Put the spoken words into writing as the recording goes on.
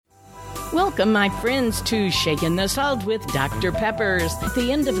Welcome, my friends, to Shaking the Salt with Dr. Peppers. At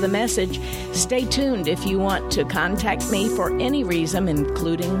the end of the message, stay tuned if you want to contact me for any reason,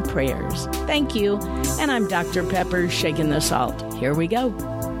 including prayers. Thank you. And I'm Dr. Peppers, Shaking the Salt. Here we go.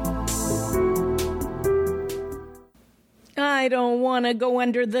 I don't want to go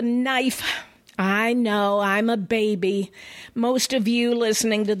under the knife. I know, I'm a baby. Most of you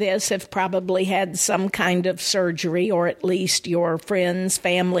listening to this have probably had some kind of surgery, or at least your friends,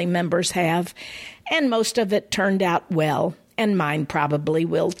 family members have, and most of it turned out well, and mine probably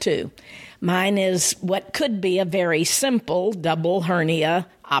will too. Mine is what could be a very simple double hernia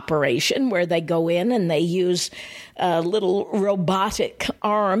operation where they go in and they use a little robotic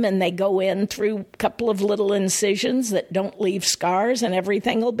arm and they go in through a couple of little incisions that don't leave scars and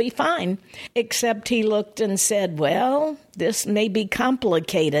everything will be fine. Except he looked and said, well, this may be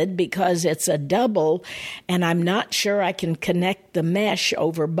complicated because it's a double and I'm not sure I can connect the mesh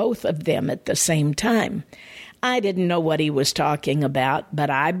over both of them at the same time. I didn't know what he was talking about,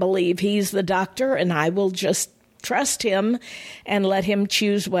 but I believe he's the doctor and I will just trust him and let him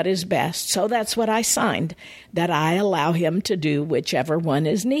choose what is best. So that's what I signed, that I allow him to do whichever one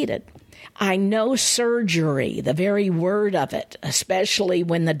is needed. I know surgery, the very word of it, especially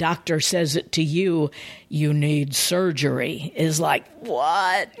when the doctor says it to you, you need surgery, is like,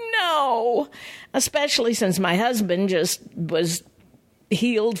 what? No. Especially since my husband just was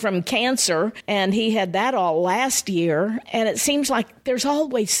healed from cancer, and he had that all last year, and it seems like there's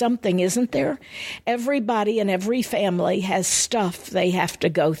always something, isn't there? Everybody and every family has stuff they have to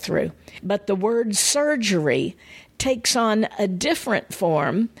go through. But the word surgery takes on a different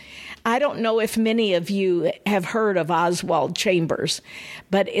form. I don't know if many of you have heard of Oswald Chambers,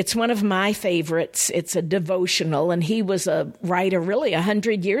 but it's one of my favorites. It's a devotional, and he was a writer really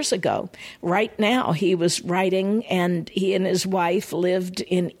 100 years ago. Right now, he was writing, and he and his wife lived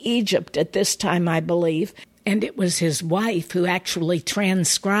in Egypt at this time, I believe. And it was his wife who actually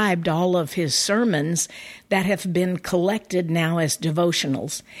transcribed all of his sermons that have been collected now as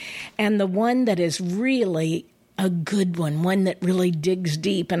devotionals. And the one that is really a good one that really digs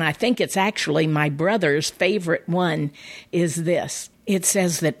deep, and I think it's actually my brother's favorite one, is this. It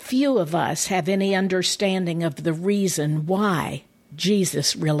says that few of us have any understanding of the reason why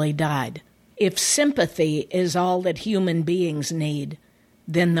Jesus really died. If sympathy is all that human beings need,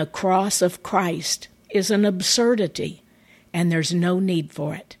 then the cross of Christ is an absurdity, and there's no need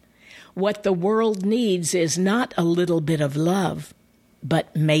for it. What the world needs is not a little bit of love,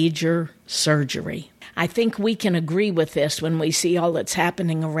 but major surgery. I think we can agree with this when we see all that's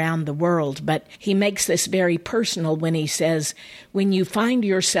happening around the world, but he makes this very personal when he says, when you find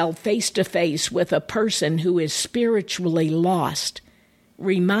yourself face to face with a person who is spiritually lost,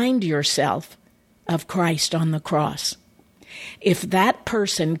 remind yourself of Christ on the cross. If that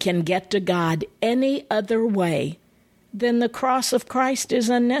person can get to God any other way, then the cross of Christ is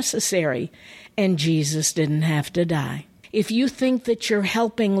unnecessary, and Jesus didn't have to die. If you think that you're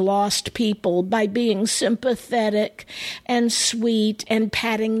helping lost people by being sympathetic and sweet and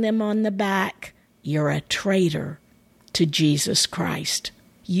patting them on the back, you're a traitor to Jesus Christ.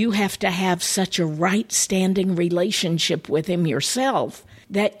 You have to have such a right-standing relationship with him yourself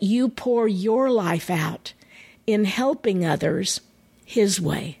that you pour your life out in helping others his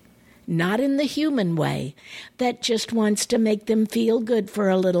way, not in the human way that just wants to make them feel good for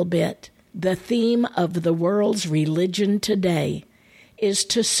a little bit. The theme of the world's religion today is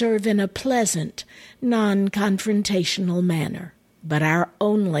to serve in a pleasant, non-confrontational manner. But our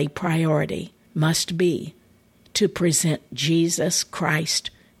only priority must be to present Jesus Christ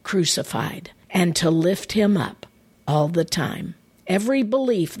crucified and to lift him up all the time. Every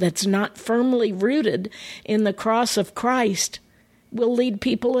belief that's not firmly rooted in the cross of Christ will lead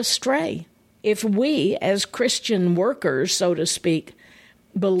people astray. If we, as Christian workers, so to speak,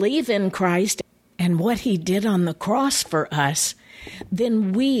 believe in Christ and what he did on the cross for us,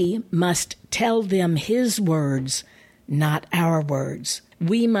 then we must tell them his words, not our words.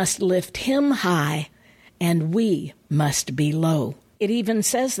 We must lift him high, and we must be low. It even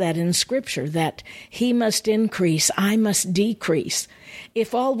says that in Scripture, that he must increase, I must decrease.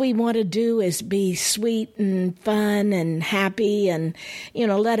 If all we want to do is be sweet and fun and happy and,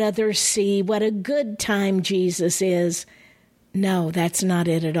 let others see what a good time Jesus is, no, that's not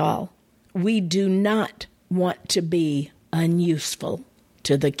it at all. We do not want to be unuseful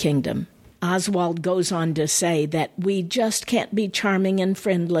to the kingdom. Oswald goes on to say that we just can't be charming and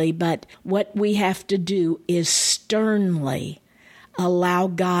friendly, but what we have to do is sternly allow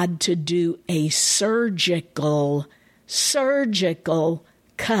God to do a surgical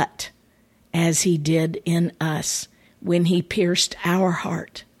cut as he did in us when he pierced our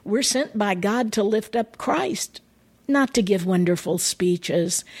heart We're sent by God to lift up Christ, not to give wonderful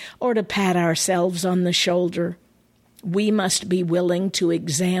speeches or to pat ourselves on the shoulder. We must be willing to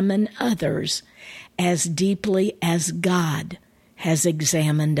examine others as deeply as God has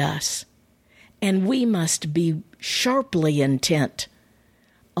examined us. And we must be sharply intent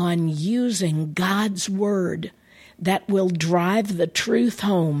on using God's word that will drive the truth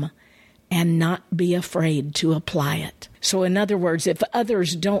home and not be afraid to apply it. So in other words, if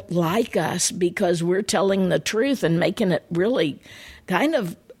others don't like us because we're telling the truth and making it really kind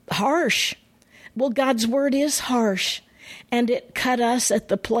of harsh, well, God's word is harsh. And it cut us at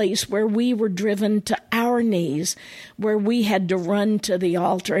the place where we were driven to our knees, where we had to run to the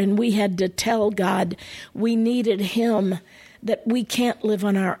altar and we had to tell God we needed Him, that we can't live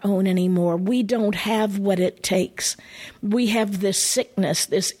on our own anymore. We don't have what it takes. We have this sickness,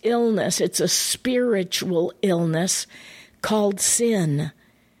 this illness. It's a spiritual illness called sin.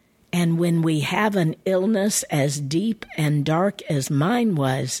 And when we have an illness as deep and dark as mine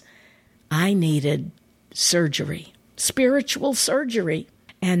was, I needed surgery. Spiritual surgery.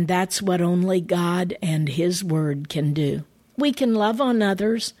 And that's what only God and His Word can do. We can love on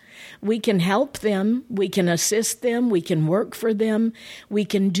others. We can help them. We can assist them. We can work for them. We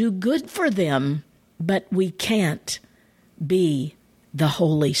can do good for them. But we can't be the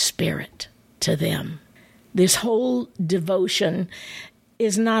Holy Spirit to them. This whole devotion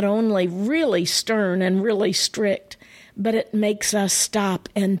is not only really stern and really strict, but it makes us stop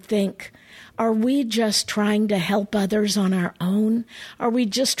and think, are we just trying to help others on our own? Are we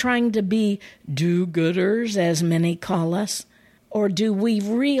just trying to be do-gooders, as many call us? Or do we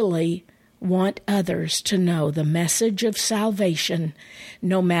really want others to know the message of salvation,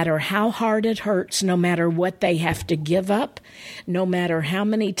 no matter how hard it hurts, no matter what they have to give up, no matter how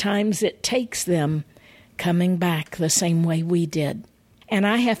many times it takes them coming back the same way we did? And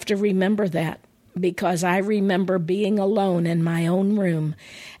I have to remember that, because I remember being alone in my own room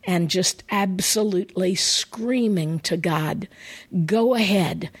and just absolutely screaming to God, go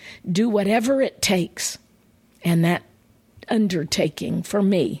ahead, do whatever it takes. And that undertaking for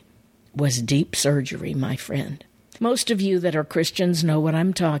me was deep surgery, my friend. Most of you that are Christians know what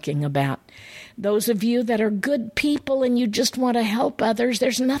I'm talking about. Those of you that are good people and you just want to help others,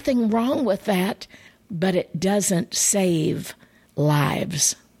 there's nothing wrong with that, but it doesn't save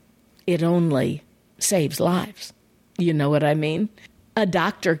lives. It only saves lives. You know what I mean? A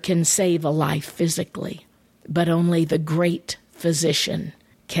doctor can save a life physically, but only the great physician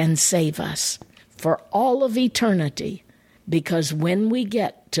can save us for all of eternity, because when we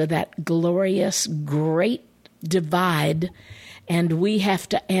get to that glorious, great divide and we have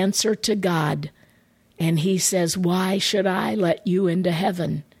to answer to God, and He says, why should I let you into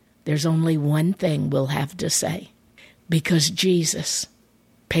heaven? There's only one thing we'll have to say, because Jesus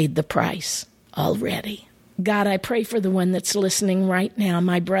paid the price already. God, I pray for the one that's listening right now,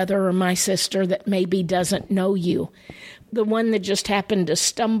 my brother or my sister that maybe doesn't know you, the one that just happened to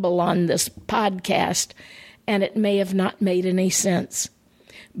stumble on this podcast and it may have not made any sense.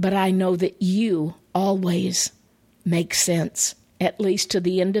 But I know that you always make sense, at least to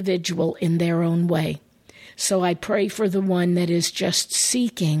the individual in their own way. So I pray for the one that is just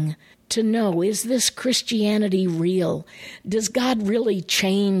seeking to know, is this Christianity real? Does God really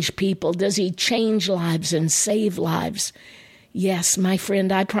change people? Does He change lives and save lives? Yes, my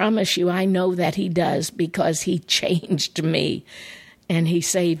friend, I promise you, I know that He does, because He changed me and He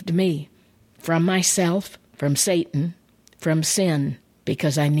saved me from myself, from Satan, from sin,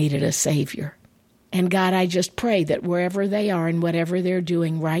 because I needed a Savior. And God, I just pray that wherever they are and whatever they're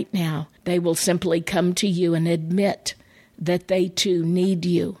doing right now, they will simply come to you and admit that they too need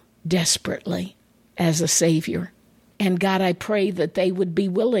you desperately as a Savior. And God, I pray that they would be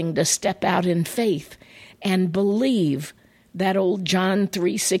willing to step out in faith and believe that old John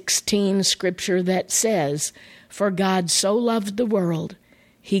 3:16 scripture that says, for God so loved the world,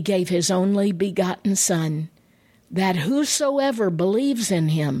 He gave His only begotten Son, that whosoever believes in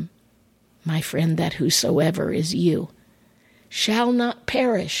Him, my friend, that whosoever is you, shall not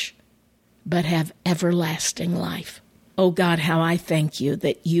perish, but have everlasting life. Oh God, how I thank you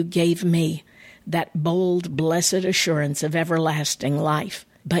that you gave me that bold, blessed assurance of everlasting life.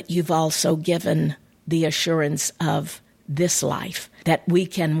 But you've also given the assurance of this life, that we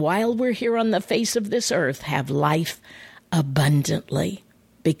can, while we're here on the face of this earth, have life abundantly,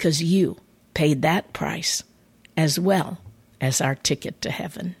 because you paid that price as well as our ticket to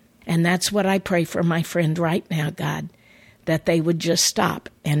heaven. And that's what I pray for my friend right now, God, that they would just stop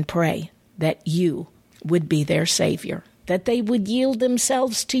and pray that you would be their Savior, that they would yield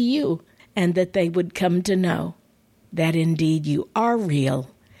themselves to you, and that they would come to know that indeed you are real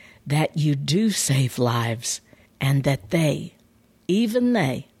that you do save lives and that they, even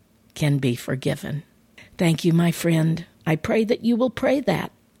they, can be forgiven. Thank you, my friend. I pray that you will pray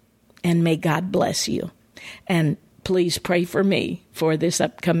that, and may God bless you. And please pray for me for this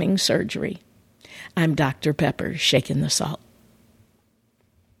upcoming surgery. I'm Dr. Pepper, shaking the salt.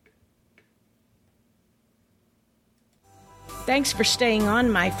 Thanks for staying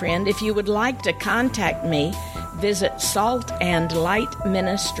on, my friend. If you would like to contact me, visit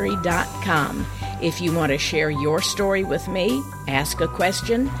saltandlightministry.com. If you want to share your story with me, ask a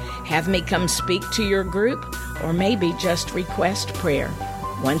question, have me come speak to your group, or maybe just request prayer.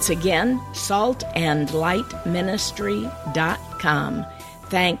 Once again, saltandlightministry.com.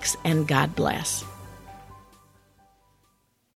 Thanks, and God bless.